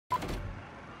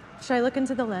Should I look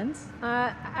into the lens?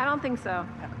 I don't think so.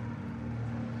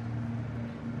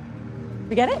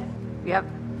 We get it? Yep.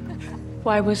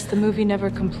 Why was the movie never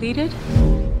completed?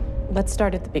 Let's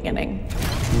start at the beginning.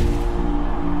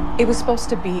 It was supposed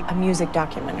to be a music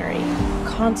documentary.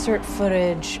 Concert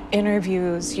footage,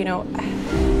 interviews, you know.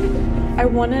 I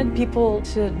wanted people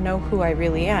to know who I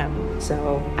really am.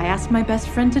 So I asked my best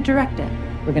friend to direct it.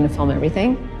 We're gonna film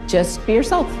everything. Just be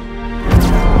yourself.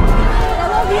 I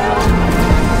love you!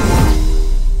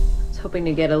 I was hoping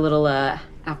to get a little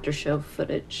after show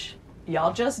footage.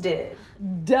 Y'all just did.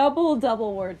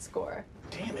 Double word score.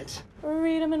 Damn it.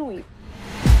 Read them and weep.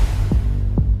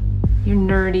 You're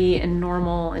nerdy and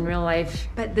normal in real life,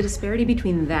 but the disparity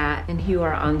between that and who you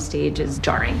are on stage is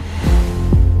jarring.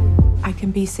 I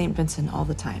can be St. Vincent all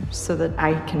the time so that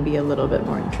I can be a little bit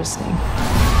more interesting.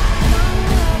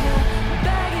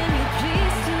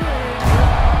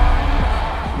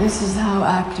 This is how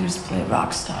actors play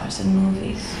rock stars in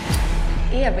movies.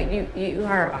 Yeah, but you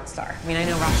are a rock star. I mean, I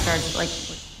know rock stars, like...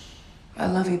 I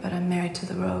love you, but I'm married to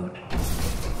the road.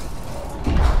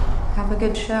 Have a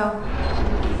good show.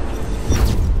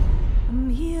 I'm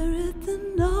here at the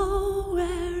nowhere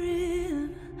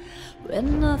inn, where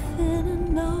nothing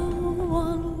and no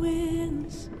one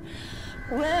wins,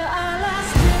 where our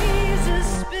last days are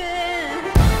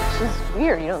spent. She's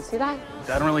weird, you don't see that?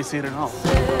 I don't really see it at all.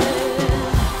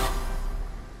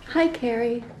 Hi,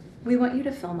 Carrie. We want you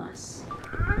to film us.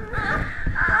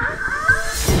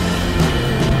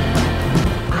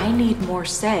 I need more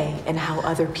say in how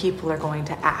other people are going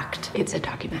to act. It's a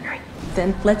documentary.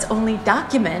 Then let's only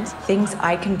document things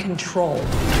I can control.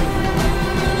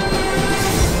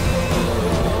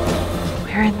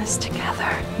 We're in this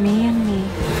together, me and me.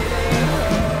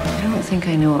 I don't think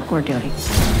I know what we're doing.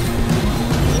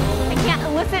 I can't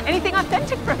elicit anything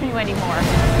authentic from you anymore.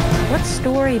 What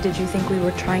story did you think we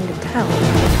were trying to tell?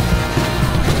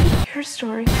 Your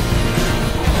story.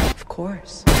 Of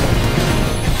course.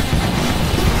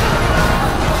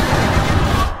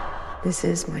 This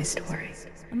is my story.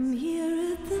 I'm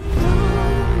here at the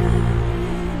nowhere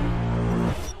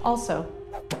inn. Also,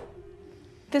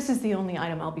 this is the only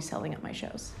item I'll be selling at my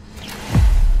shows.